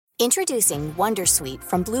Introducing Wondersuite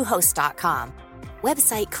from Bluehost.com.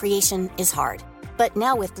 Website creation is hard, but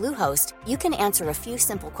now with Bluehost, you can answer a few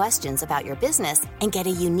simple questions about your business and get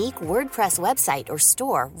a unique WordPress website or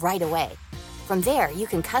store right away. From there, you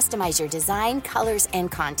can customize your design, colors,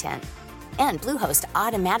 and content. And Bluehost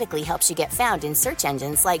automatically helps you get found in search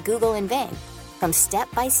engines like Google and Bing. From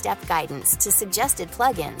step-by-step guidance to suggested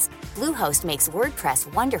plugins, Bluehost makes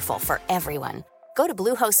WordPress wonderful for everyone. Go to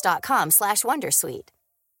bluehost.com/wondersuite.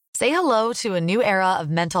 Say hello to a new era of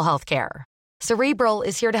mental health care. Cerebral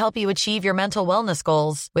is here to help you achieve your mental wellness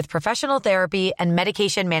goals with professional therapy and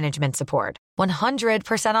medication management support.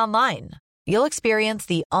 100% online. You'll experience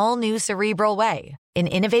the all-new Cerebral Way, an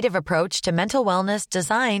innovative approach to mental wellness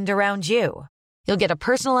designed around you. You'll get a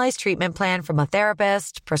personalized treatment plan from a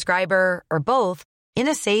therapist, prescriber, or both in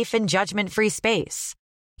a safe and judgment-free space.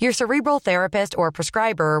 Your Cerebral therapist or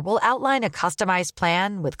prescriber will outline a customized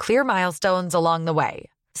plan with clear milestones along the way,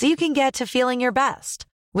 so you can get to feeling your best.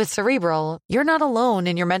 With Cerebral, you're not alone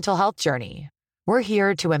in your mental health journey. We're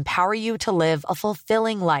here to empower you to live a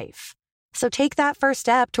fulfilling life. So take that first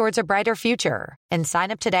step towards a brighter future and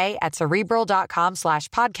sign up today at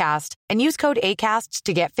Cerebral.com/podcast and use code ACAST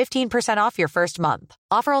to get 15% off your first month.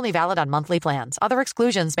 Offer only valid on monthly plans. Other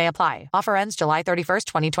exclusions may apply. Offer ends July 31st,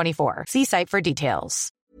 2024. See site for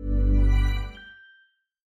details.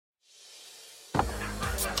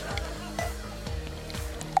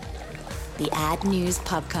 The AdNews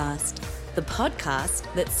Podcast, the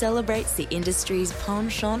podcast that celebrates the industry's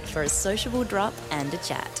penchant for a sociable drop and a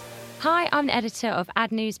chat. Hi, I'm the editor of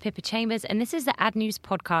AdNews, Pippa Chambers, and this is the AdNews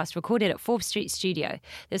Podcast recorded at 4th Street Studio.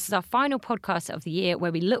 This is our final podcast of the year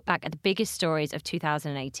where we look back at the biggest stories of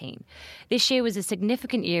 2018. This year was a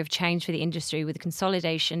significant year of change for the industry, with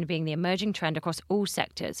consolidation being the emerging trend across all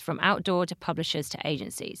sectors, from outdoor to publishers to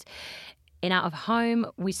agencies. In Out of Home,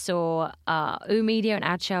 we saw Media and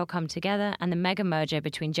AdShell come together, and the mega merger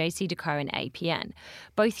between JCDecaux and APN.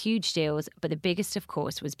 Both huge deals, but the biggest, of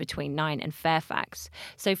course, was between Nine and Fairfax.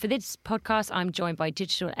 So for this podcast, I'm joined by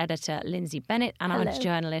digital editor Lindsay Bennett and our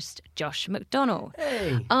journalist Josh McDonnell.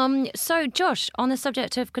 Hey. So Josh, on the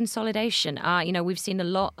subject of consolidation, we've seen a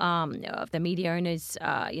lot of the media owners,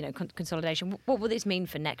 consolidation. What will this mean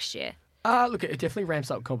for next year? Look, it definitely ramps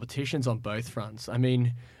up competitions on both fronts. I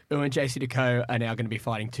mean, and JCDecaux are now going to be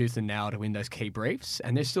fighting tooth and nail to win those key briefs,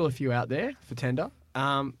 and there's still a few out there for tender.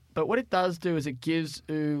 But what it does do is it gives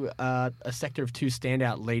a sector of two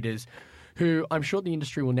standout leaders who I'm sure the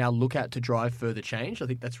industry will now look at to drive further change. I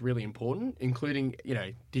think that's really important, including,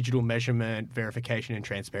 digital measurement, verification, and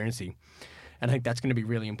transparency. And I think that's going to be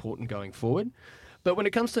really important going forward. But when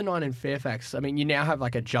it comes to Nine and Fairfax, I mean, you now have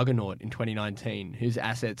like a juggernaut in 2019 whose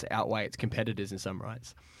assets outweigh its competitors in some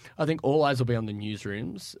rights. I think all eyes will be on the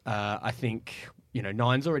newsrooms. I think,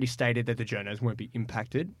 Nine's already stated that the journos won't be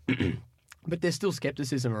impacted, but there's still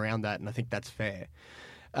skepticism around that, and I think that's fair.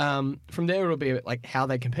 From there, it'll be like how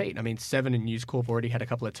they compete. I mean, Seven and News Corp already had a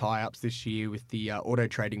couple of tie-ups this year with the auto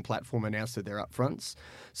trading platform announced at their upfronts.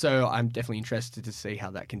 So I'm definitely interested to see how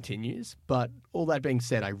that continues. But all that being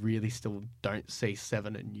said, I really still don't see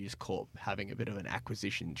Seven and News Corp having a bit of an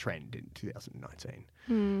acquisition trend in 2019.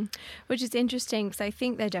 Which is interesting because I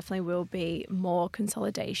think there definitely will be more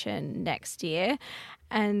consolidation next year.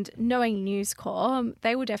 And knowing News Corp,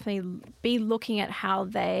 they will definitely be looking at how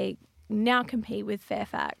they now compete with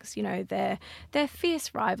Fairfax. They're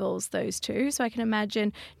fierce rivals, those two. So I can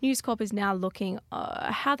imagine News Corp is now looking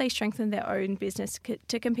how they strengthen their own business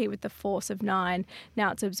to compete with the force of Nine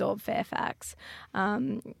now to absorb Fairfax.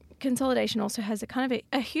 Consolidation also has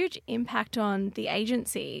a huge impact on the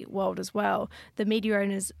agency world as well. The media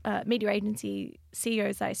owners, media agency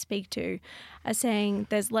CEOs I speak to are saying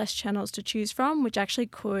there's less channels to choose from, which actually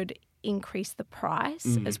could increase the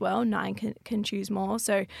price as well. Nine can choose more.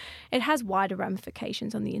 So it has wider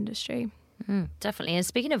ramifications on the industry. Definitely. And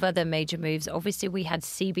speaking of other major moves, obviously we had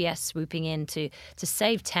CBS swooping in to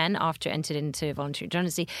save 10 after it entered into voluntary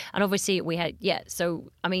redundancy. And obviously we had,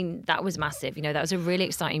 that was massive. That was a really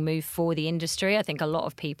exciting move for the industry. I think a lot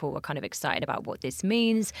of people were kind of excited about what this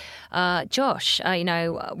means. Josh,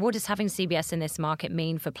 what does having CBS in this market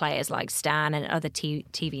mean for players like Stan and other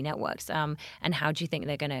TV networks? And how do you think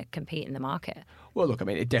they're going to compete in the market? Well, look, I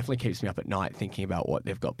mean, it definitely keeps me up at night thinking about what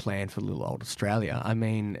they've got planned for little old Australia. I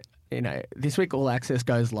mean, this week All Access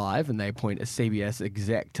goes live and they appoint a CBS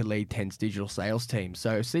exec to lead 10's digital sales team.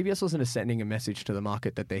 So if CBS wasn't sending a message to the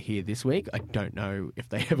market that they're here this week, I don't know if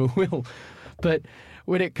they ever will. But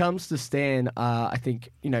when it comes to Stan, I think,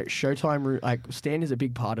 Showtime, Stan is a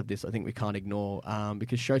big part of this. I think we can't ignore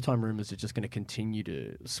because Showtime rumours are just going to continue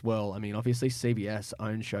to swirl. I mean, obviously CBS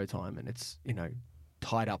owns Showtime and it's,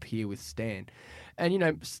 tied up here with Stan.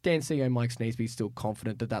 And, Stan CEO Mike Sneesby is still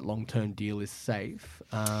confident that long-term deal is safe.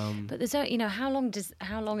 But there's, how long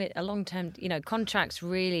a long-term, contracts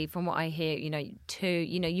really, from what I hear,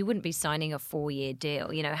 you wouldn't be signing a 4-year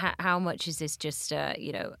deal. How much is this just,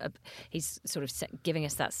 he's sort of giving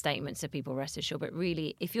us that statement so people rest assured. But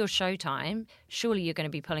really, if you're Showtime, surely you're going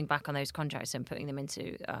to be pulling back on those contracts and putting them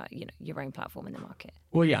into, your own platform in the market.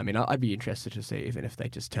 Well, yeah, I'd be interested to see even if they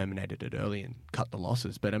just terminated it early and cut the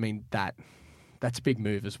losses. But, that's a big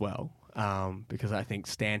move as well, because I think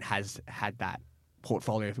Stan has had that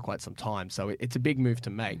portfolio for quite some time. So it's a big move to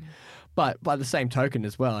make. But by the same token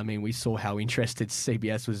as well, we saw how interested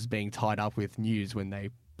CBS was being tied up with News when they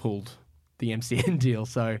pulled the MCN deal.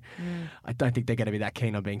 So I don't think they're going to be that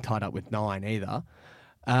keen on being tied up with Nine either.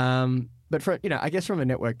 But I guess from a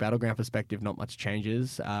network battleground perspective, not much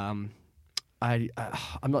changes. I'm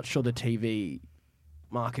not sure the TV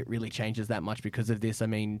market really changes that much because of this.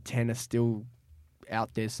 10 are still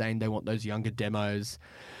out there saying they want those younger demos.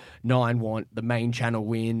 9 want the main channel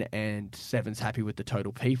win, and 7's happy with the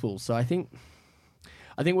total people. So I think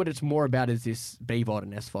what it's more about is this BVOD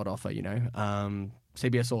and SVOD offer.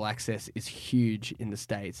 CBS All Access is huge in the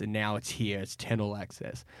States, and now it's here. It's 10 All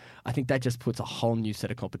Access. I think that just puts a whole new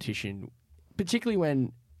set of competition, particularly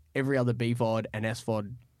when every other BVOD and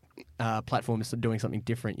SVOD platform is doing something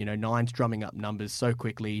different. 9's drumming up numbers so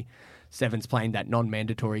quickly. 7's playing that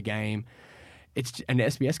non-mandatory game. And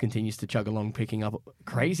SBS continues to chug along, picking up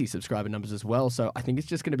crazy subscriber numbers as well. So I think it's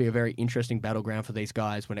just going to be a very interesting battleground for these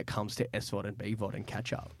guys when it comes to SVOD and BVOD and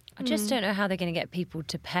catch up. I just don't know how they're going to get people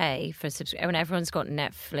to pay for when everyone's got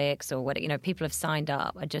Netflix or what, people have signed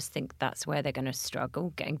up. I just think that's where they're going to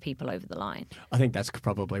struggle getting people over the line. I think that's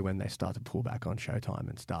probably when they start to pull back on Showtime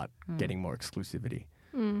and start getting more exclusivity.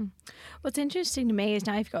 What's interesting to me is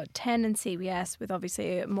now you've got 10 and CBS with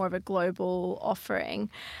obviously more of a global offering,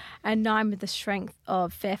 and 9 with the strength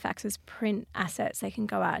of Fairfax's print assets. They can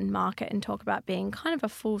go out and market and talk about being kind of a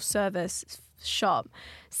full service shop.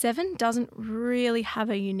 7 doesn't really have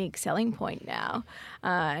a unique selling point now.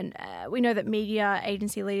 And we know that media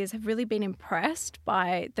agency leaders have really been impressed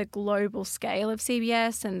by the global scale of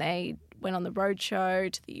CBS, and they went on the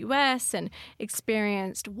roadshow to the US and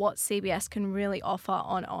experienced what CBS can really offer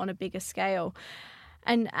on a bigger scale.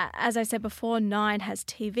 And as I said before, 9 has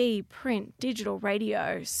TV, print, digital,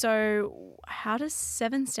 radio. So how does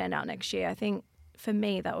 7 stand out next year? I think for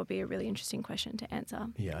me, that would be a really interesting question to answer.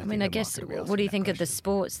 Yeah, I guess, what do you think of the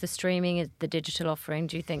sports, the streaming, the digital offering?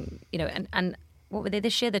 Do you think, and what were they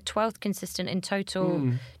this year? The 12th consistent in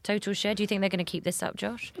total share. Do you think they're going to keep this up,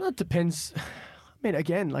 Josh? Well, it depends.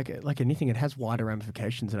 Again, like anything, it has wider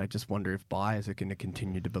ramifications, and I just wonder if buyers are going to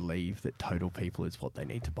continue to believe that total people is what they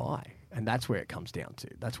need to buy, and that's where it comes down to.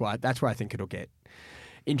 That's where I think it'll get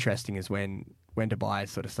interesting, is when do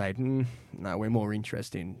buyers sort of say, no, we're more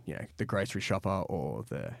interested in the grocery shopper or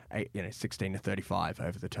the 16 to 35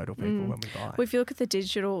 over the total people when we buy. Well, if you look at the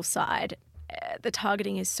digital side, the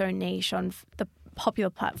targeting is so niche on the popular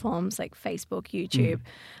platforms like Facebook, YouTube.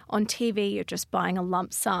 On TV, you're just buying a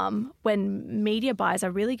lump sum, when media buyers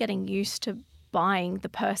are really getting used to buying the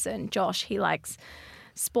person. Josh, he likes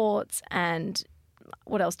sports, and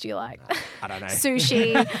what else do you like? I don't know.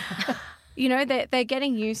 Sushi. They're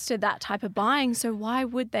getting used to that type of buying. So why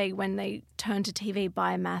would they, when they turn to TV,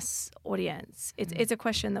 buy a mass audience? It's a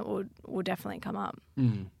question that will definitely come up.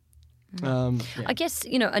 Yeah. I guess,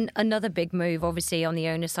 another big move, obviously, on the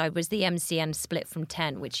owner side was the MCN split from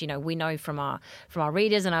 10, which, we know from our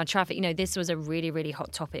readers and our traffic, this was a really, really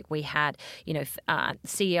hot topic. We had,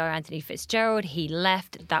 CEO Anthony Fitzgerald, he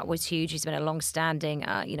left. That was huge. He's been a long-standing,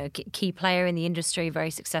 key player in the industry,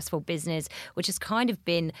 very successful business, which has kind of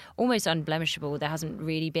been almost unblemishable. There hasn't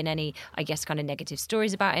really been any, I guess, kind of negative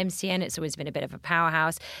stories about MCN. It's always been a bit of a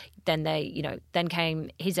powerhouse. Then then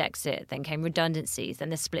came his exit, then came redundancies, then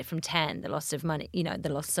the split from 10, the loss of money, the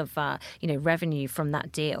loss of, revenue from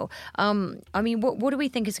that deal. What do we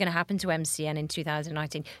think is going to happen to MCN in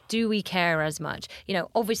 2019? Do we care as much?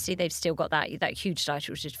 Obviously they've still got that huge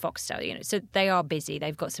title, which is Foxtel, so they are busy.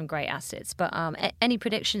 They've got some great assets. But any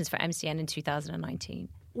predictions for MCN in 2019?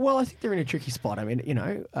 Well, I think they're in a tricky spot.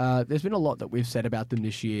 There's been a lot that we've said about them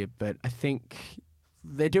this year, but I think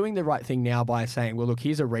they're doing the right thing now by saying, well, look,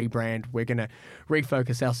 here's a rebrand. We're going to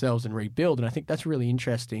refocus ourselves and rebuild. And I think that's really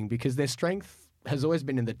interesting because their strength has always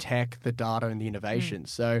been in the tech, the data, and the innovation.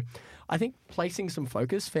 So I think placing some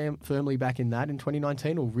focus firmly back in that in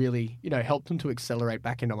 2019 will really, help them to accelerate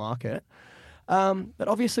back into market. But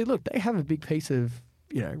obviously, look, they have a big piece of,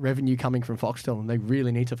 revenue coming from Foxtel, and they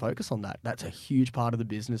really need to focus on that. That's a huge part of the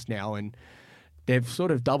business now. And they've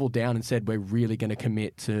sort of doubled down and said, we're really going to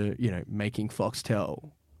commit to, making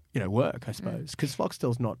Foxtel work, I suppose, because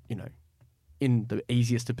Foxtel's not, in the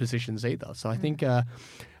easiest of positions either. So I think the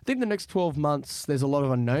next 12 months, there's a lot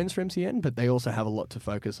of unknowns for MCN, but they also have a lot to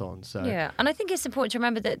focus on. So yeah, and I think it's important to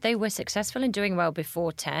remember that they were successful in doing well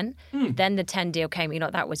before 10. Then the 10 deal came,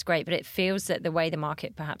 that was great, but it feels that the way the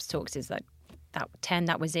market perhaps talks is that 10,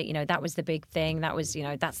 that was it, that was the big thing, that was,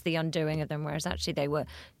 that's the undoing of them, whereas actually they were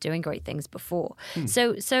doing great things before.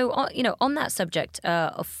 So on that subject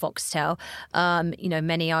of Foxtel,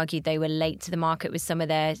 many argued they were late to the market with some of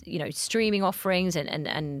their, streaming offerings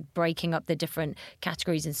and breaking up the different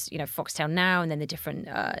categories in, Foxtel Now and then the different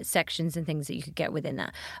sections and things that you could get within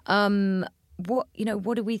that. What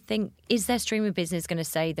do we think? Is their streaming business going to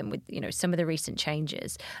save them with, some of the recent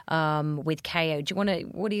changes with KO?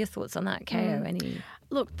 What are your thoughts on that, KO?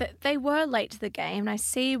 Look, they were late to the game, and I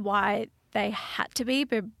see why they had to be,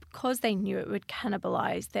 but because they knew it would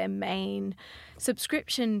cannibalise their main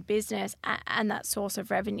subscription business and that source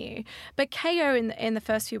of revenue. But KO in the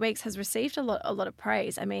first few weeks has received a lot of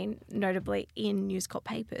praise. I mean, notably in News Corp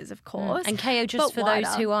papers, of course. And KO, just for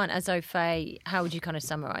those who aren't as au fait, how would you kind of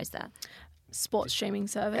summarise that? Sports streaming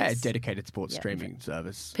service. Yeah, a dedicated sports streaming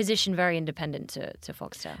service. Position very independent to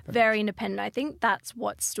Foxtel. Very independent. I think that's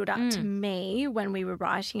what stood out to me when we were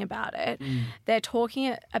writing about it. They're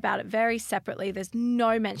talking about it very separately. There's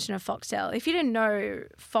no mention of Foxtel. If you didn't know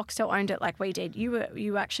Foxtel owned it like we did,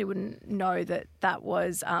 you actually wouldn't know that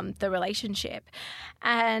was the relationship.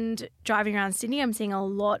 And driving around Sydney, I'm seeing a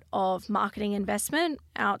lot of marketing investment,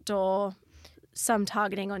 outdoor, some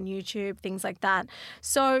targeting on YouTube, things like that.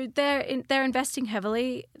 So they're investing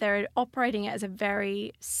heavily. They're operating it as a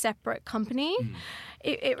very separate company.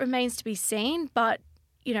 It remains to be seen, but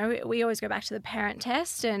we always go back to the parent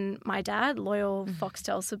test, and my dad, loyal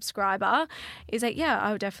Foxtel subscriber, is like, yeah,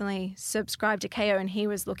 I would definitely subscribe to KO, and he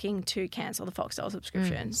was looking to cancel the Foxtel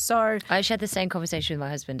subscription. So I actually had the same conversation with my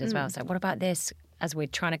husband as well. I was like, what about this? As we're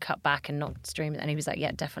trying to cut back and not stream it. And he was like,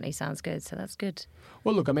 yeah, definitely sounds good. So that's good.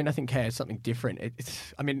 Well, look, I think KO is something different.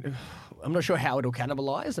 I'm not sure how it'll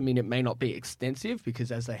cannibalise. It may not be extensive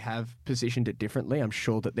because as they have positioned it differently, I'm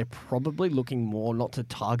sure that they're probably looking more not to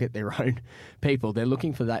target their own people. They're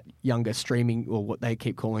looking for that younger streaming, or what they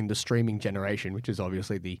keep calling the streaming generation, which is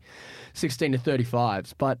obviously the 16 to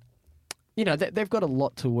 35s. But they've got a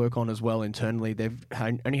lot to work on as well internally. They've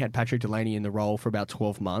only had Patrick Delaney in the role for about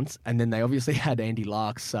 12 months, and then they obviously had Andy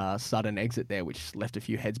Lark's sudden exit there, which left a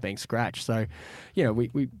few heads being scratched. So,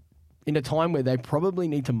 we in a time where they probably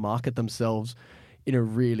need to market themselves in a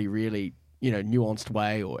really, really, nuanced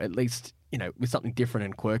way, or at least, with something different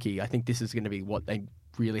and quirky, I think this is going to be what they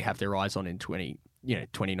really have their eyes on in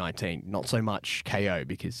 2019. Not so much KO,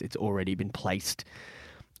 because it's already been placed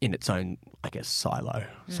in its own, I guess, silo.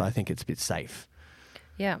 So I think it's a bit safe.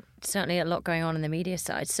 Yeah, certainly a lot going on in the media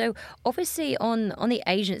side. So obviously on the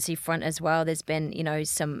agency front as well, there's been,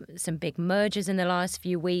 some big mergers in the last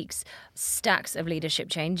few weeks, stacks of leadership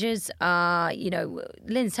changes.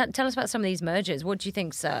 Lynn, tell us about some of these mergers. What do you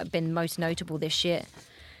think's been most notable this year?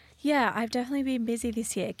 Yeah, I've definitely been busy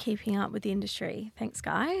this year keeping up with the industry. Thanks,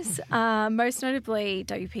 guys. Most notably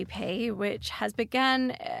WPP, which has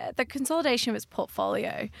begun the consolidation of its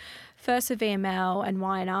portfolio. First with VML and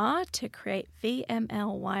Y&R to create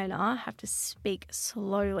VML Y&R. Have to speak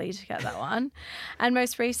slowly to get that one. And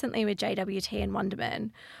most recently with JWT and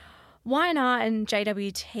Wonderman. Y&R and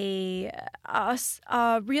JWT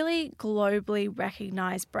are really globally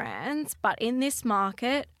recognised brands, but in this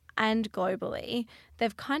market and globally,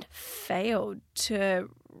 they've kind of failed to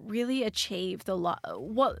really achieve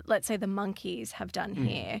what, let's say, the monkeys have done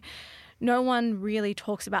here. No one really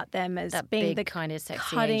talks about them as that being big the kind of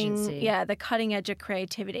sexy cutting, agency. the cutting edge of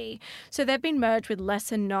creativity. So they've been merged with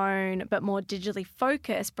lesser known but more digitally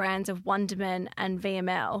focused brands of Wonderman and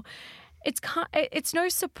VML. It's no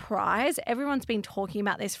surprise. Everyone's been talking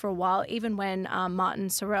about this for a while. Even when Martin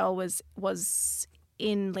Sorrell was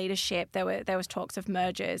in leadership, there was talks of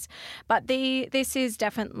mergers. But this is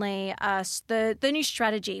definitely the new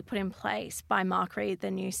strategy put in place by Mark Reed,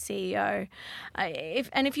 the new CEO.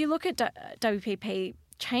 If you look at WPP,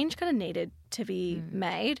 change kind of needed to be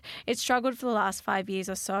made. It struggled for the last 5 years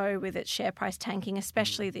or so with its share price tanking,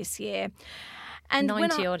 especially this year. And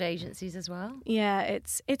 90-odd agencies as well. Yeah,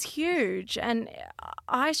 it's huge. And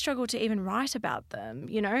I struggle to even write about them.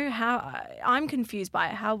 How I'm confused by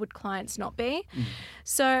it. How would clients not be?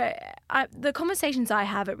 So the conversations I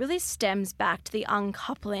have, it really stems back to the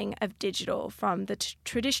uncoupling of digital from the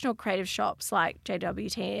traditional creative shops like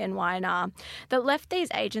JWT and Y&R that left these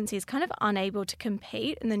agencies kind of unable to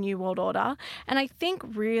compete in the new world order. And I think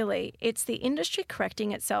really it's the industry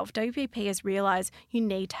correcting itself. WPP has realised you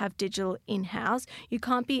need to have digital in-house. You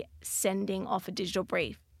can't be sending off a digital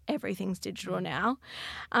brief everything's digital now.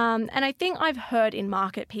 And I think I've heard in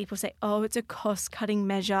market people say, oh, it's a cost-cutting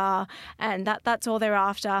measure and that's all they're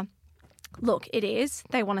after. Look, it is.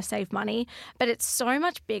 They want to save money, but it's so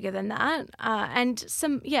much bigger than that. And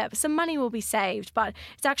some money will be saved, but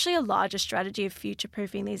it's actually a larger strategy of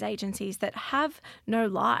future-proofing these agencies that have no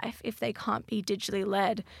life if they can't be digitally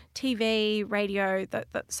led. TV, radio,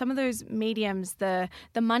 some of those mediums, the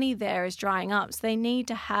money there is drying up. So they need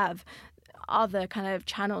to have other kind of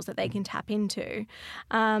channels that they can tap into.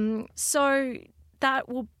 So that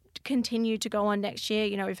will continue to go on next year.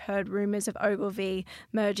 You know, we've heard rumours of Ogilvy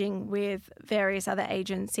merging with various other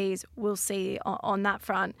agencies. We'll see on that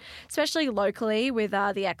front, especially locally with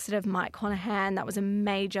the exit of Mike Conahan. That was a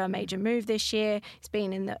major move this year. He's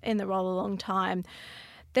been in the role a long time.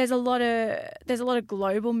 There's a lot of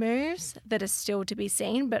global moves that are still to be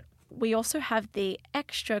seen, but we also have the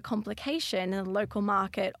extra complication in the local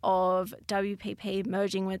market of WPP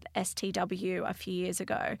merging with STW a few years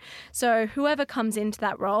ago. So whoever comes into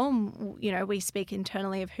that role, you know, we speak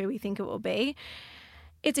internally of who we think it will be.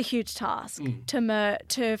 It's a huge task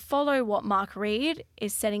to follow what Mark Reed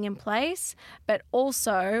is setting in place, but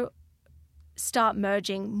also start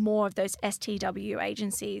merging more of those STW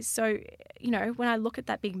agencies. So, you know, when I look at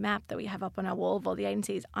that big map that we have up on our wall of all the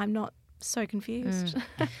agencies, I'm not so confused.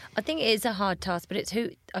 I think it is a hard task, but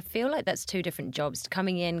I feel like that's two different jobs,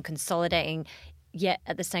 coming in, consolidating, yet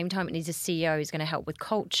at the same time it needs a CEO who's going to help with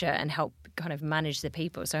culture and help kind of manage the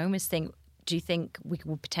people. So I almost think, do you think we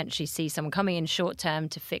will potentially see someone coming in short term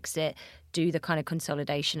to fix it, do the kind of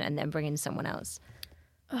consolidation and then bring in someone else?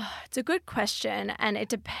 It's a good question, and it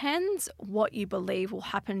depends what you believe will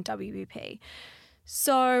happen to WPP.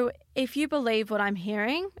 So if you believe what I'm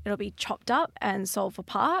hearing, it'll be chopped up and sold for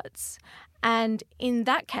parts. And in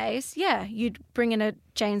that case, yeah, you'd bring in a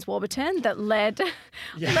James Warburton that led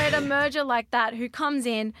a merger like that, who comes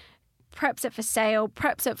in, preps it for sale,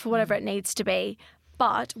 preps it for whatever it needs to be.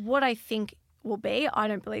 But what I think will be, I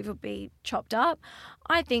don't believe it'll be chopped up.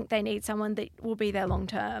 I think they need someone that will be there long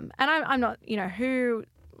term. And I'm not, you know, who...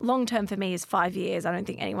 Long term for me is 5 years. I don't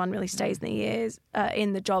think anyone really stays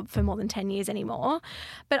in the job for more than 10 years anymore.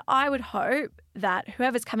 But I would hope that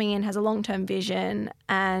whoever's coming in has a long-term vision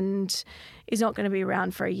and is not going to be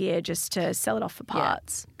around for a year just to sell it off for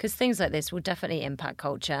parts. Because things like this will definitely impact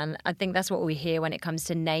culture. And I think that's what we hear when it comes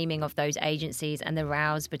to naming of those agencies and the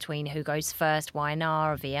rows between who goes first,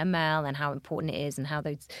 Y&R or VML, and how important it is and how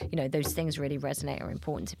those things really resonate or are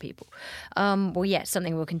important to people.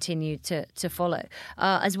 Something we'll continue to follow.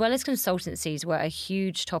 As well as consultancies were a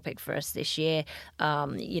huge topic for us this year.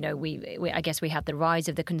 I guess we had the rise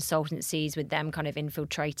of the consultancies with them kind of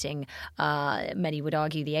infiltrating, many would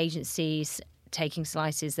argue, the agencies, taking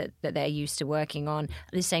slices that they're used to working on.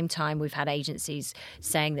 At the same time, we've had agencies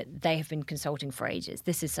saying that they have been consulting for ages.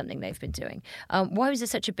 This is something they've been doing. Why was it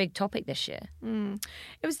such a big topic this year?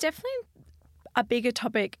 It was definitely a bigger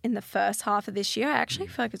topic in the first half of this year. I actually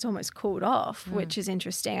feel like it's almost cooled off, which is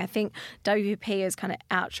interesting. I think WPP has kind of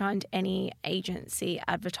outshined any agency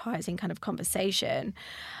advertising kind of conversation.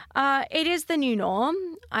 It is the new norm.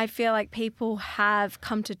 I feel like people have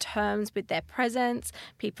come to terms with their presence.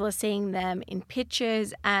 People are seeing them in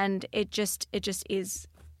pictures, and it just is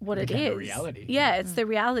what it is. The reality. Yeah, it's the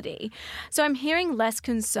reality. So I'm hearing less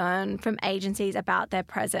concern from agencies about their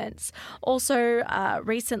presence. Also,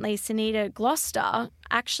 recently, Sunita Gloucester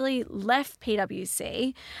actually left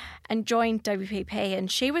PwC and joined WPP, and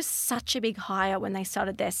she was such a big hire when they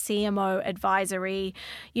started their CMO advisory,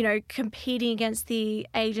 competing against the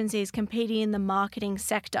agencies, competing in the marketing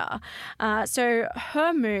sector. So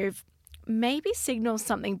her move maybe signals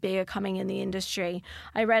something bigger coming in the industry.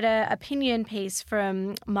 I read an opinion piece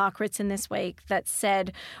from Mark Ritson this week that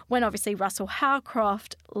said when obviously Russell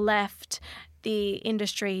Howcroft left the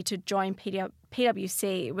industry to join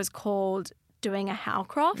PwC, it was called doing a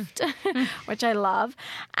Howcroft, which I love.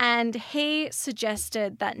 And he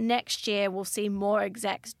suggested that next year we'll see more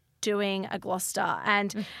execs doing a Gloucester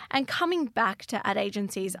and coming back to ad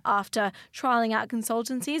agencies after trialling out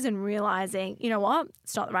consultancies and realising, you know what,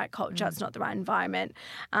 it's not the right culture, it's not the right environment.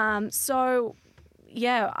 I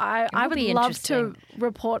would love to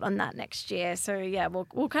report on that next year. So yeah,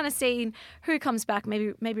 we'll kind of see who comes back.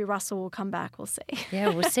 Maybe Russell will come back. We'll see. Yeah,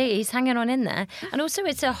 we'll see. He's hanging on in there. And also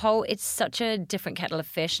it's such a different kettle of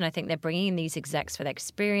fish. And I think they're bringing in these execs for their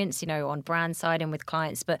experience, on brand side and with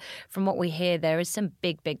clients. But from what we hear, there is some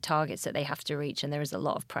big targets that they have to reach, and there is a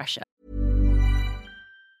lot of pressure.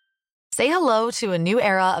 Say hello to a new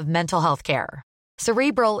era of mental health care.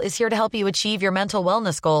 Cerebral is here to help you achieve your mental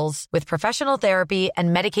wellness goals with professional therapy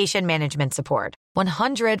and medication management support.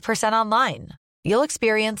 100% online. You'll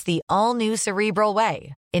experience the all-new Cerebral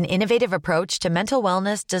Way, an innovative approach to mental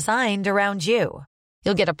wellness designed around you.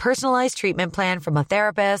 You'll get a personalized treatment plan from a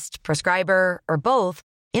therapist, prescriber, or both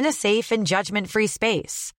in a safe and judgment-free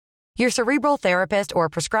space. Your Cerebral therapist or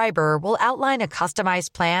prescriber will outline a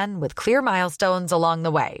customized plan with clear milestones along the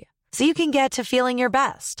way, so you can get to feeling your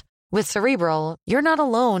best. With Cerebral, you're not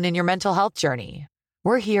alone in your mental health journey.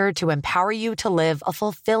 We're here to empower you to live a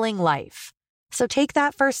fulfilling life. So take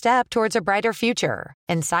that first step towards a brighter future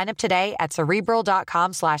and sign up today at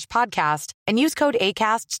Cerebral.com/podcast and use code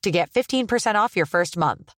ACAST to get 15% off your first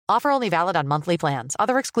month. Offer only valid on monthly plans.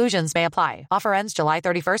 Other exclusions may apply. Offer ends July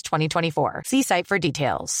 31st, 2024. See site for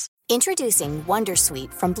details. Introducing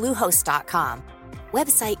Wondersuite from Bluehost.com.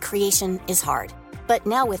 Website creation is hard, but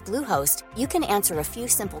now with Bluehost, you can answer a few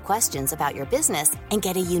simple questions about your business and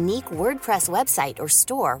get a unique WordPress website or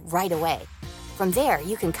store right away. From there,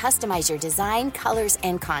 you can customize your design, colors,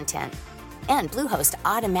 and content. And Bluehost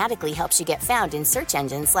automatically helps you get found in search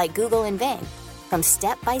engines like Google and Bing. From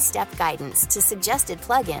step-by-step guidance to suggested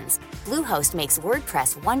plugins, Bluehost makes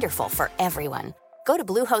WordPress wonderful for everyone. Go to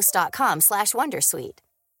bluehost.com/wondersuite.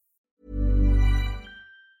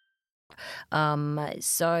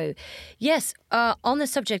 So, yes, on the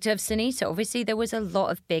subject of Sunita, obviously there was a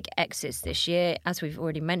lot of big exits this year. As we've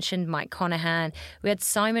already mentioned, Mike Conahan. We had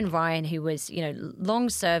Simon Ryan, who was,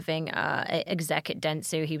 long-serving exec at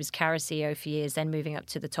Dentsu. He was Cara CEO for years, then moving up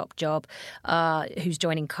to the top job, who's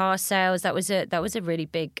joining Car Sales. That was a really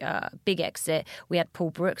big exit. We had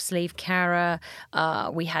Paul Brooks leave Cara.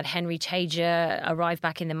 We had Henry Tager arrive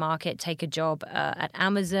back in the market, take a job at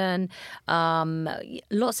Amazon.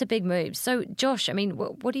 Lots of big moves. So, Josh, I mean,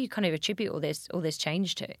 what do you kind of attribute all this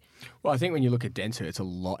change to? Well, I think when you look at Dentsu,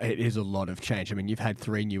 it is a lot of change. I mean, you've had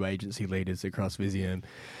 3 new agency leaders across Visium,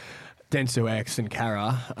 Dentsu X and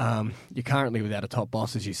Cara. You're currently without a top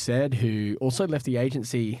boss, as you said, who also left the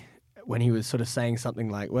agency when he was sort of saying something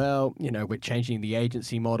like, well, we're changing the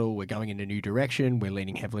agency model, we're going in a new direction, we're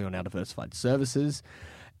leaning heavily on our diversified services.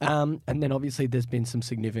 And then obviously there's been some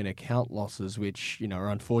significant account losses, which, are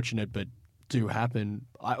unfortunate, but do happen.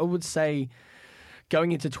 I would say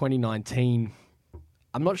going into 2019,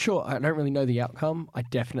 I'm not sure. I don't really know the outcome. I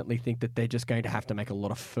definitely think that they're just going to have to make a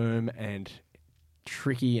lot of firm and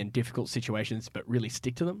tricky and difficult situations, but really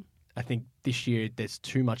stick to them. I think this year there's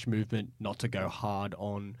too much movement not to go hard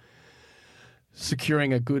on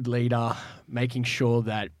securing a good leader, making sure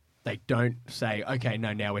that they don't say, okay,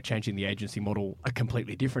 no, now we're changing the agency model a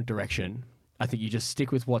completely different direction. I think you just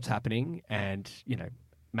stick with what's happening and,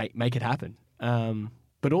 make it happen.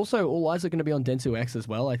 But also, all eyes are going to be on Dentsu X as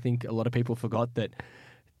well. I think a lot of people forgot that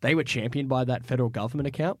they were championed by that federal government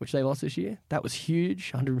account, which they lost this year. That was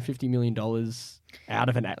huge, $150 million out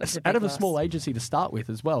of a small agency to start with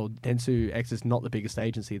as well. Dentsu X is not the biggest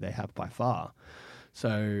agency they have by far.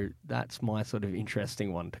 So that's my sort of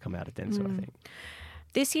interesting one to come out of Dentsu, I think.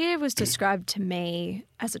 This year was described to me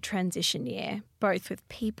as a transition year, both with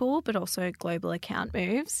people but also global account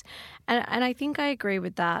moves. And I think I agree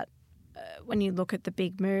with that. When you look at the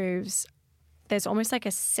big moves, there's almost like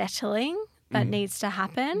a settling that needs to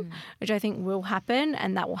happen, which I think will happen,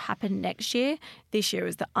 and that will happen next year. This year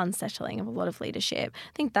is the unsettling of a lot of leadership.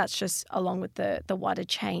 I think that's just along with the wider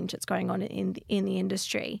change that's going on in the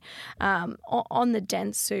industry. On the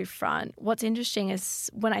Dentsu front, what's interesting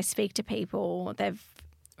is when I speak to people, they've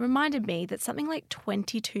reminded me that something like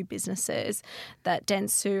 22 businesses that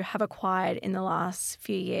Dentsu have acquired in the last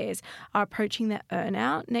few years are approaching their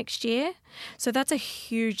earnout next year. So that's a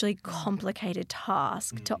hugely complicated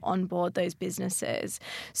task to onboard those businesses.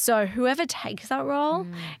 So whoever takes that role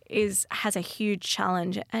has a huge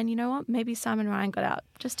challenge. And you know what? Maybe Simon Ryan got out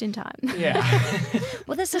just in time. Yeah.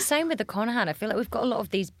 Well, that's the same with the Conahan. I feel like we've got a lot of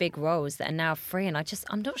these big roles that are now free, and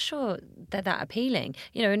I'm not sure they're that appealing.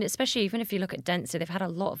 And especially even if you look at Dentsu, they've had a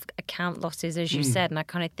lot of account losses, as you said, and I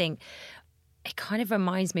kind of think it kind of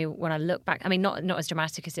reminds me when I look back, I mean, not as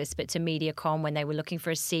dramatic as this, but to MediaCom when they were looking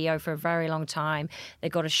for a CEO for a very long time. They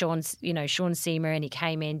got a Sean Seymour, and he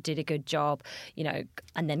came in, did a good job,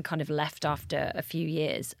 and then kind of left after a few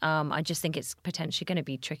years. I just think it's potentially going to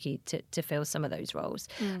be tricky to fill some of those roles.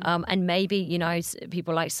 And maybe,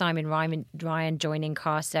 people like Simon Ryan joining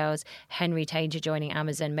Car Sales, Henry Tager joining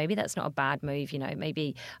Amazon, maybe that's not a bad move.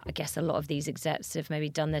 Maybe I guess a lot of these execs have maybe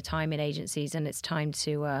done their time in agencies and it's time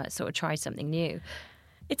to sort of try something new.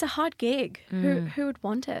 It's a hard gig. Who would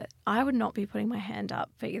want it? I would not be putting my hand up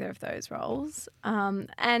for either of those roles.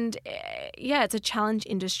 It's a challenge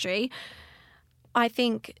industry. I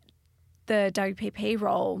think the WPP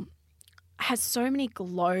role has so many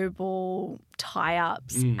global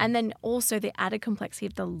tie-ups and then also the added complexity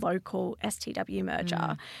of the local STW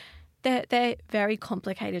merger. they're very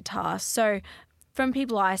complicated tasks. So from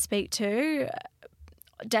people I speak to,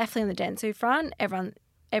 definitely on the Dentsu front,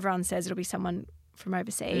 everyone says it'll be someone from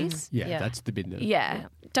overseas. Yeah, that's the big news. Yeah.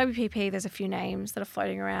 WPP, there's a few names that are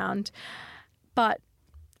floating around. But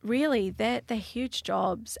really, they're huge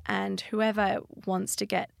jobs, and whoever wants to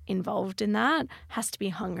get involved in that has to be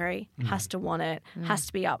hungry, has to want it, has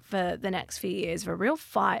to be up for the next few years of a real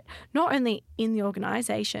fight, not only in the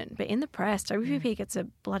organisation, but in the press. WPP gets a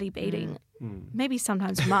bloody beating. Maybe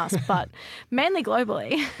sometimes from us, but mainly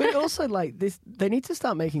globally. But also, like, they need to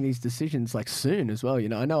start making these decisions, like, soon as well. You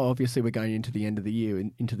know, I know obviously we're going into the end of the year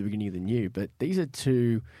and into the beginning of the new, but these are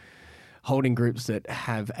two holding groups that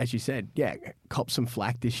have, as you said, copped some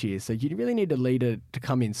flack this year. So you really need a leader to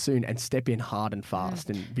come in soon and step in hard and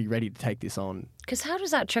fast and be ready to take this on. Because how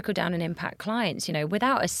does that trickle down and impact clients? You know,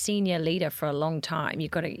 without a senior leader for a long time,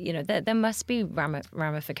 you've got to, you know, there must be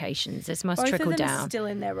ramifications. This must trickle down. Both of them down. are still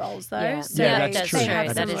in their roles, though. Yeah, so that's true. they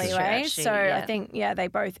have That some is true, leeway. actually, So yeah. I think, they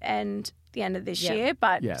both end the end of this year.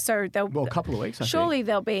 But so they'll... Well, a couple of weeks, I surely think.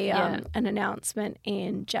 there'll be an announcement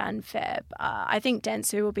in Jan-Feb. I think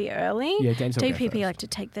Dentsu will be early. Yeah, Dentsu will go DPP first. like to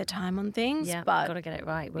take their time on things. Yeah, but got to get it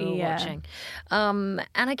right. We're all watching. And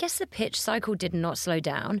I guess the pitch cycle did not slow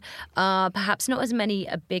down. Perhaps not as many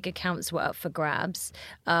big accounts were up for grabs,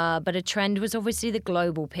 but a trend was obviously the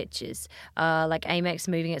global pitches, like Amex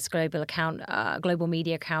moving its global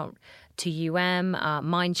media account to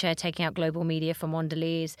Mindshare taking out global media from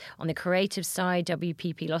Mondelez. On the creative side,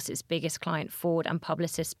 WPP lost its biggest client, Ford, and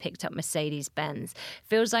Publicis picked up Mercedes-Benz.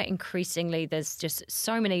 Feels like increasingly there's just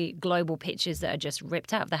so many global pitches that are just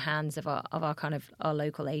ripped out of the hands of our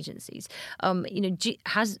local agencies. You know, do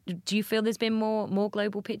you feel there's been more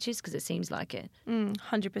global pitches? Because it seems like it.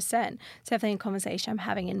 100%. It's definitely a conversation I'm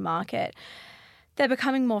having in market. They're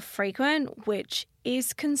becoming more frequent, which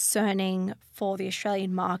is concerning for the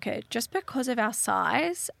Australian market just because of our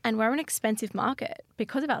size, and we're an expensive market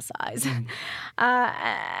because of our size.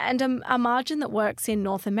 And a margin that works in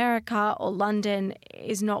North America or London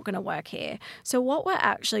is not going to work here. So what we're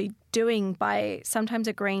actually doing by sometimes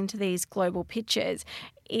agreeing to these global pitches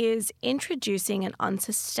is introducing an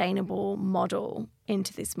unsustainable model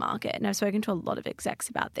into this market. And I've spoken to a lot of execs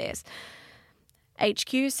about this.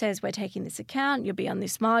 HQ says, we're taking this account, you'll be on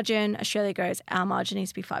this margin. Australia goes, our margin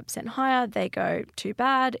needs to be 5% higher. They go, too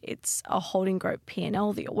bad. It's a holding group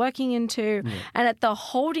P&L that you're working into. Yeah. And at the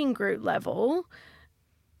holding group level,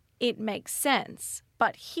 it makes sense.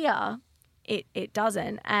 But here, it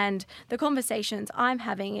doesn't. And the conversations I'm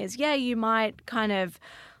having is, you might kind of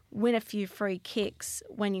win a few free kicks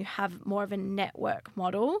when you have more of a network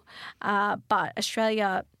model. But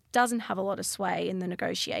Australia doesn't have a lot of sway in the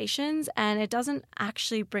negotiations, and it doesn't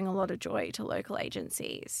actually bring a lot of joy to local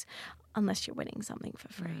agencies unless you're winning something for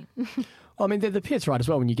free. Well, I mean, the pit's right as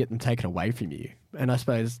well when you get them taken away from you. And I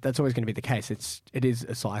suppose that's always going to be the case. It is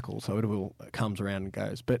a cycle, so it comes around and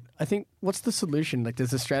goes. But I think, what's the solution? Like,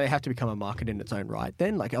 does Australia have to become a market in its own right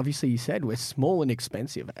then? Like, obviously you said we're small and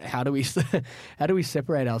expensive. How do we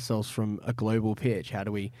separate ourselves from a global pitch? How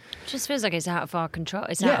do we... It just feels like it's out of our control.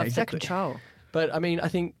 It's out of the control. But I mean, I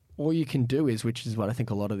think all you can do is, which is what I think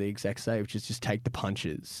a lot of the execs say, which is just take the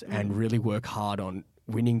punches and really work hard on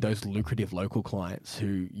winning those lucrative local clients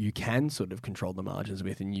who you can sort of control the margins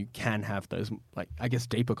with, and you can have those, like, I guess,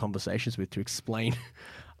 deeper conversations with to explain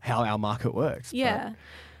how our market works. Yeah.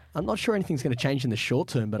 But I'm not sure anything's going to change in the short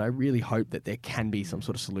term, but I really hope that there can be some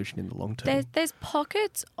sort of solution in the long term. There's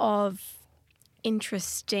pockets of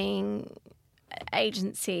interesting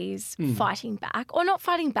agencies fighting back, or not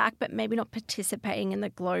fighting back, but maybe not participating in the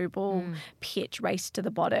global pitch race to the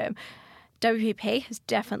bottom. WPP has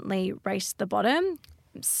definitely raced the bottom.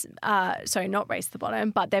 Sorry, not raced the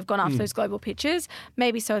bottom, but they've gone after those global pitches.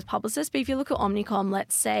 Maybe so has Publicis. But if you look at Omnicom,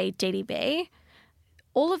 let's say DDB,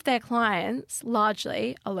 all of their clients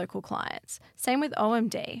largely are local clients. Same with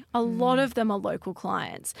OMD. A lot of them are local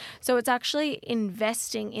clients. So it's actually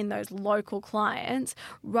investing in those local clients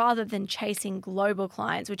rather than chasing global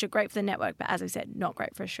clients, which are great for the network, but as I said, not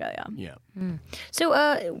great for Australia. Yeah. So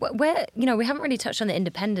we haven't really touched on the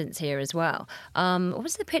independents here as well. What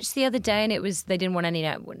was the pitch the other day? And it was they didn't want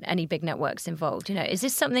any big networks involved. You know, is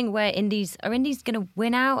this something where indies going to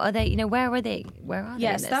win out? Are they? You know, where are they? Where are they?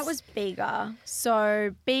 Yes, that was Bega. So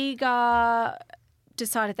Bega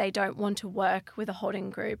decided they don't want to work with a holding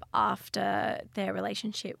group after their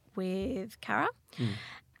relationship with Cara.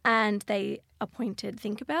 And they appointed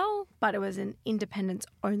Tinkerbell, but it was an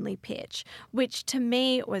independents-only pitch, which to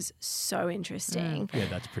me was so interesting. Yeah,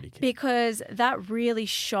 that's pretty key. Because that really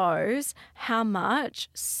shows how much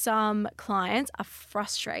some clients are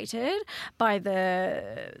frustrated by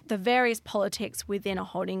the various politics within a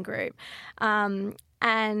holding group.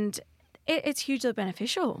 And it's hugely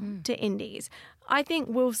beneficial to indies. I think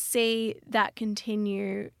we'll see that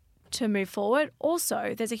continue to move forward.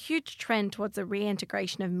 Also, there's a huge trend towards the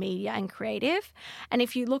reintegration of media and creative. And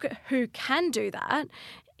if you look at who can do that,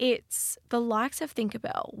 it's the likes of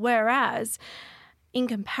Tinkerbell. Whereas, in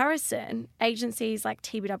comparison, agencies like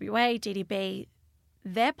TBWA, DDB,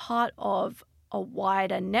 they're part of a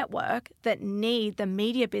wider network that need the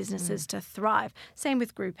media businesses to thrive. Same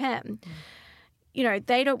with Group M. You know,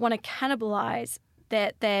 they don't want to cannibalise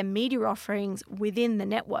their media offerings within the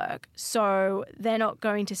network, so they're not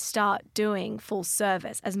going to start doing full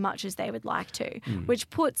service as much as they would like to, which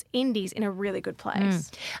puts indies in a really good place.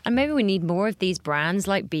 And maybe we need more of these brands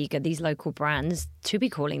like Bega, these local brands, to be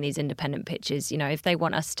calling these independent pitches. You know, if they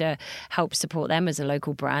want us to help support them as a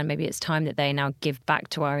local brand, maybe it's time that they now give back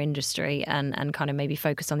to our industry and kind of maybe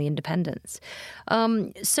focus on the independents.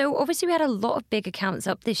 So obviously we had a lot of big accounts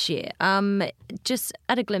up this year. Just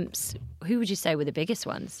at a glimpse, who would you say were the biggest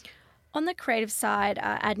ones? On the creative side,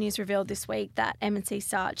 AdNews revealed this week that M&C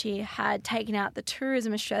Saatchi had taken out the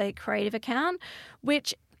Tourism Australia creative account,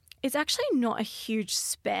 which is actually not a huge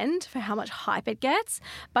spend for how much hype it gets,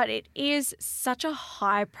 but it is such a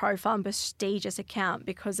high-profile and prestigious account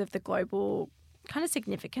because of the global kind of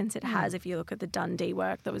significance it has if you look at the Dundee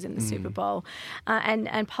work that was in the Super Bowl.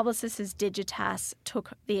 And Publicis' Digitas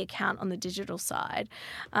took the account on the digital side.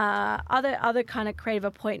 Other kind of creative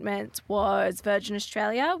appointments was Virgin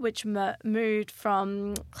Australia, which moved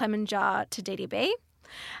from Clemenger to DDB.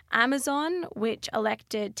 Amazon, which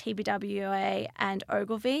elected TBWA and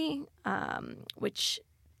Ogilvy, which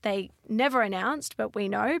they never announced, but we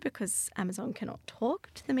know because Amazon cannot talk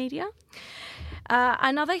to the media.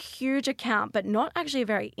 Another huge account, but not actually a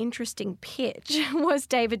very interesting pitch, was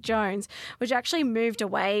David Jones, which actually moved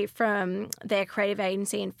away from their creative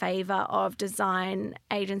agency in favour of design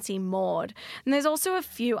agency Maud. And there's also a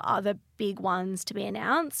few other big ones to be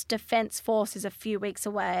announced. Defence Force is a few weeks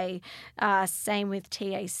away, same with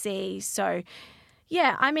TAC. So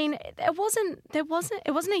yeah, I mean, it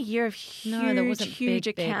wasn't a year of huge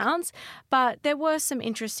accounts, but there were some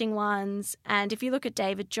interesting ones. And if you look at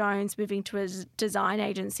David Jones moving to a design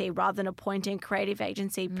agency rather than appointing a creative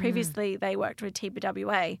agency, previously they worked with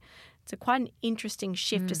TBWA. It's quite an interesting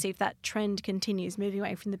shift to see if that trend continues, moving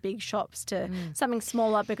away from the big shops to something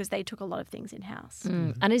smaller because they took a lot of things in-house.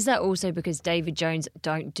 And is that also because David Jones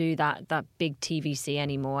don't do that big TVC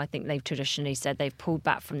anymore? I think they've traditionally said they've pulled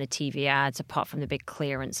back from the TV ads apart from the big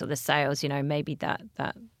clearance or the sales. You know, maybe that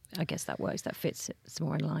I guess that works, that fits, it's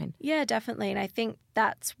more in line. Yeah, definitely. And I think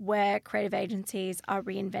that's where creative agencies are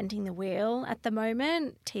reinventing the wheel at the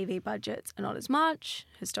moment. TV budgets are not as much.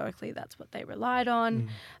 Historically, that's what they relied on.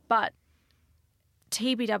 But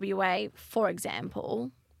TBWA, for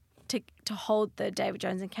example, to hold the David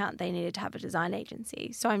Jones account, they needed to have a design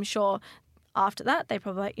agency. So I'm sure after that, they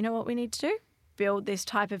probably like, you know what we need to do? Build this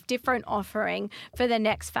type of different offering for the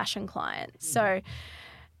next fashion client. So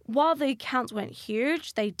while the accounts weren't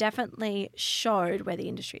huge, they definitely showed where the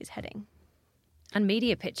industry is heading. And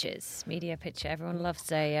media pitches. Everyone loves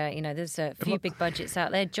there's a few big budgets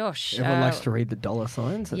out there. Josh. Everyone likes to read the dollar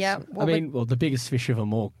signs. Yeah. The biggest fish of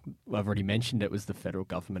them all, I've already mentioned it, was the federal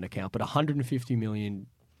government account, but $150 million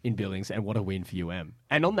in billings, and what a win for UM.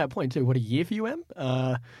 And on that point too, what a year for UM.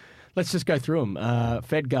 Let's just go through them.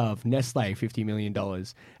 FedGov, Nestle, $50 million.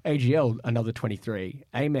 AGL, another 23.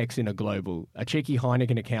 Amex in a global. A cheeky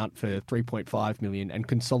Heineken account for $3.5 million and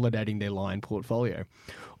consolidating their Lion portfolio.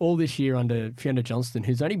 All this year under Fiona Johnston,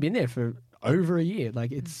 who's only been there for over a year.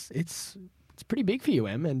 Like, it's pretty big for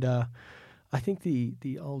UM. And I think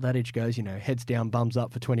the old adage goes, heads down, bums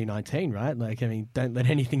up for 2019, right? Like, I mean, don't let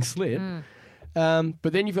anything slip. But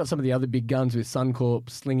then you've got some of the other big guns with Suncorp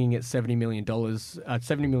slinging at $70 million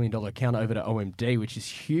account over to OMD, which is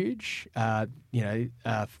huge.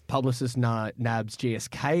 Publicis nabs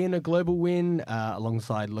GSK in a global win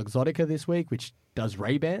alongside Luxottica this week, which does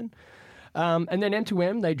Ray-Ban. And then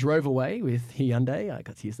M2M, they drove away with Hyundai. I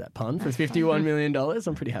got to use that pun for $51 million.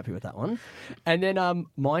 I'm pretty happy with that one. And then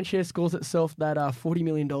Mindshare scores itself that $40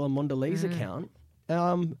 million Mondelez account.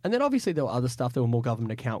 And then obviously there were other stuff. There were more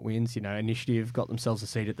government account wins. Initiative got themselves a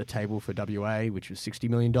seat at the table for WA, which was $60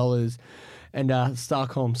 million. And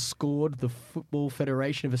Starcom scored the Football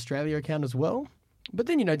Federation of Australia account as well. But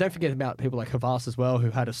then, don't forget about people like Havas as well,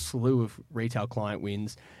 who had a slew of retail client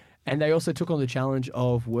wins. And they also took on the challenge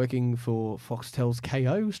of working for Foxtel's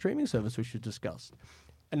KO streaming service, which we discussed.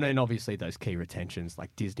 And then obviously those key retentions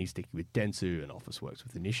like Disney sticking with Dentsu and Officeworks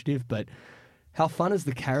with Initiative. But how fun has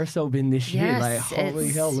the carousel been this year? Yes, Like, holy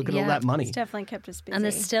hell, look at all that money. It's definitely kept us busy. And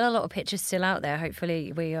there's still a lot of pictures still out there.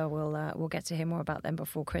 Hopefully, we'll get to hear more about them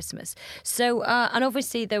before Christmas. So, and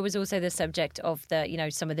obviously, there was also the subject of the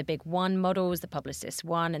some of the big One models, the Publicis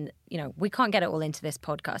One, and we can't get it all into this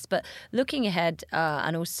podcast. But looking ahead,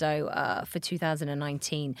 and also for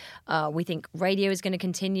 2019, we think radio is going to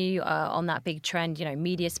continue on that big trend.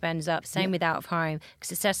 Media spends up. Same with out of home,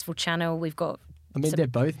 successful channel. We've got. I mean, they're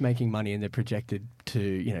both making money and they're projected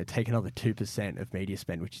to, take another 2% of media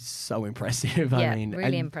spend, which is so impressive. Yeah, I mean,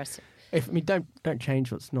 really impressive. Don't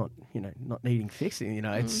change what's not needing fixing.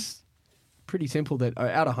 It's pretty simple that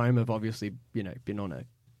out of home have obviously, been on a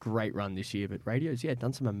great run this year, but radio's,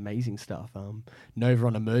 done some amazing stuff. Nova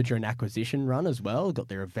on a merger and acquisition run as well, got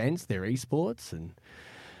their events, their esports, and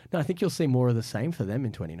I think you'll see more of the same for them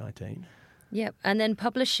in 2019. Yep, and then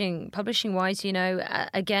publishing-wise,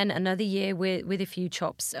 again, another year with a few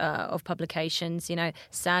chops of publications.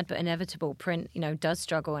 Sad but inevitable. Print, does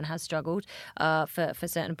struggle and has struggled for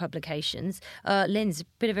certain publications. Linz, a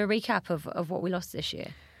bit of a recap of what we lost this year.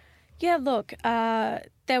 Yeah, look,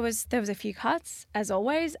 there was a few cuts, as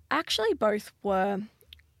always. Actually, both were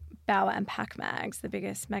Bauer and Pack Mags, the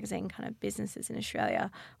biggest magazine kind of businesses in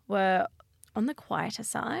Australia, were on the quieter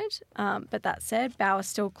side. But that said, Bauer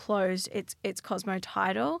still closed its Cosmo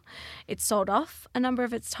title. It sold off a number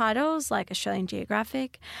of its titles, like Australian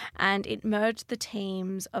Geographic, and it merged the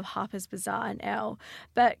teams of Harper's Bazaar and Elle.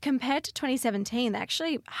 But compared to 2017, they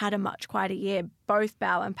actually had a much quieter year, both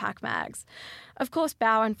Bauer and Pack Mags. Of course,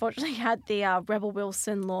 Bauer unfortunately had the Rebel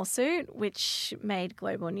Wilson lawsuit, which made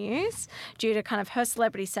global news due to kind of her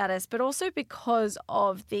celebrity status, but also because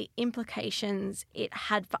of the implications it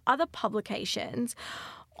had for other publications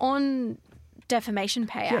on defamation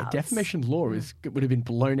payouts. Yeah, defamation law would have been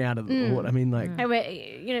blown out of the water. I mean, like...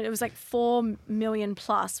 It was like $4 million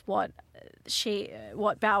plus what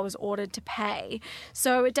Bauer was ordered to pay.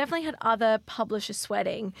 So it definitely had other publishers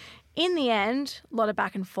sweating. In the end, a lot of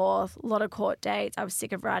back and forth, a lot of court dates. I was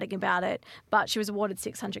sick of writing about it, but she was awarded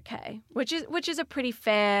 $600K, which is a pretty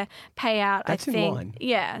fair payout. That's I think. in line.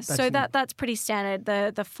 Yeah, that's pretty standard.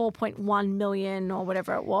 The $4.1 million or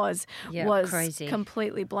whatever it was crazy.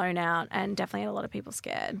 Completely blown out, and definitely had a lot of people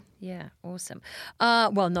scared. Yeah, awesome.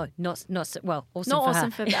 Well, no, not well. Awesome not for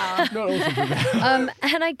awesome her. for Bauer. Not awesome for that.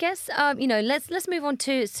 And I guess let's move on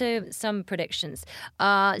to some predictions.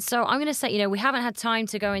 So I'm going to say we haven't had time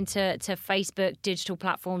to go into Facebook digital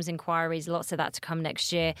platforms inquiries. Lots of that to come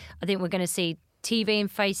next year. I think we're going to see TV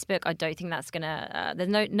and Facebook. I don't think that's going to.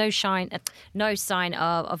 There's no sign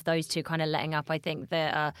of those two kind of letting up. I think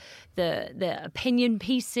the opinion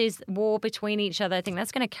pieces war between each other. I think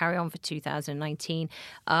that's going to carry on for 2019.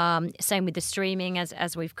 Same with the streaming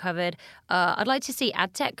as we've covered. I'd like to see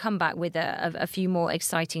AdTech come back with a few more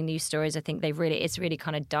exciting news stories. I think it's really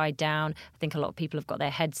kind of died down. I think a lot of people have got their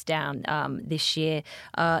heads down this year.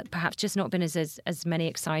 Perhaps just not been as many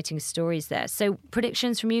exciting stories there. So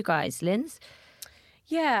predictions from you guys, Linz?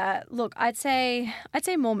 Yeah, look, I'd say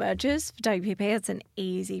more mergers for WPP. It's an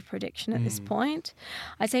easy prediction at this point.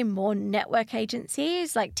 I'd say more network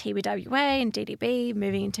agencies like TBWA and DDB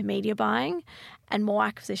moving into media buying, and more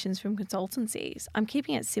acquisitions from consultancies. I'm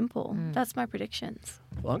keeping it simple. That's my predictions.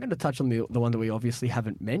 Well, I'm going to touch on the one that we obviously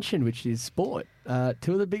haven't mentioned, which is sport.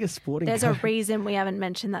 Two of the biggest sporting... There's a reason we haven't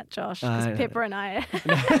mentioned that, Josh, because Pippa and I...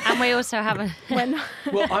 And we also haven't...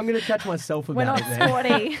 Well, I'm going to catch myself about it We're not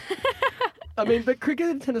sporty. I mean, but cricket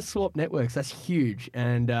and tennis swap networks, that's huge.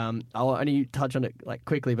 And I'll only touch on it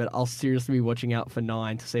quickly, but I'll seriously be watching out for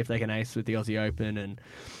 9 to see if they can ace with the Aussie Open and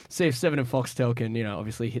see if 7 and Foxtel can,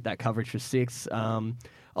 obviously hit that coverage for 6.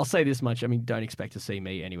 I'll say this much. I mean, don't expect to see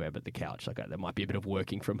me anywhere but the couch. There might be a bit of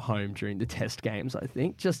working from home during the test games, I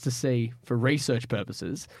think, just to see, for research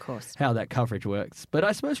purposes, of course, how that coverage works. But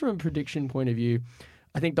I suppose from a prediction point of view,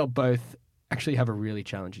 I think they'll both actually have a really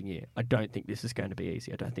challenging year. I don't think this is going to be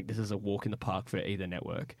easy. I don't think this is a walk in the park for either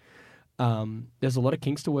network. There's a lot of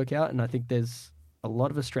kinks to work out, and I think there's a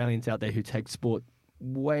lot of Australians out there who take sport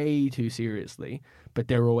way too seriously, but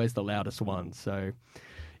they're always the loudest ones. So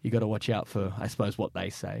you got to watch out for, I suppose, what they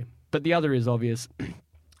say. But the other is obvious.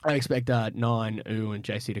 I expect Nine, and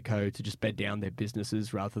JC2Co to just bed down their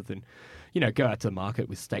businesses rather than, go out to the market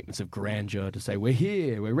with statements of grandeur to say, we're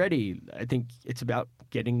here, we're ready. I think it's about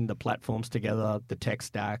getting the platforms together, the tech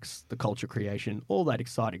stacks, the culture creation, all that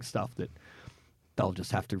exciting stuff that they'll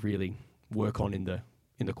just have to really work on in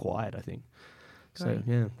the quiet, I think. So,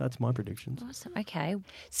 yeah, that's my predictions. Awesome. Okay.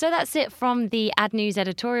 So that's it from the Ad News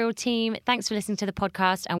editorial team. Thanks for listening to the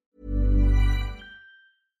podcast. And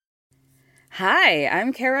Hi,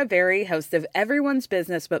 I'm Kara Berry, host of Everyone's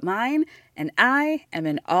Business But Mine, and I am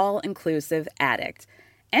an all-inclusive addict.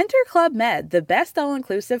 Enter Club Med, the best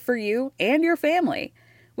all-inclusive for you and your family.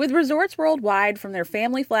 With resorts worldwide, from their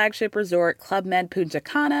family flagship resort, Club Med Punta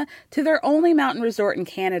Cana, to their only mountain resort in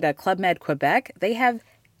Canada, Club Med Quebec, they have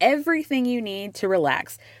everything you need to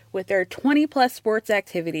relax. With their 20-plus sports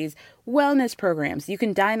activities, wellness programs, you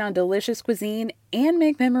can dine on delicious cuisine and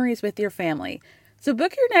make memories with your family. So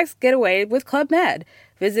book your next getaway with Club Med.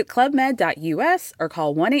 Visit clubmed.us or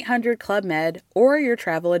call 1-800-CLUB-MED or your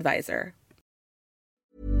travel advisor.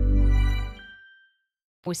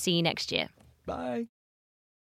 we'll see you next year. Bye.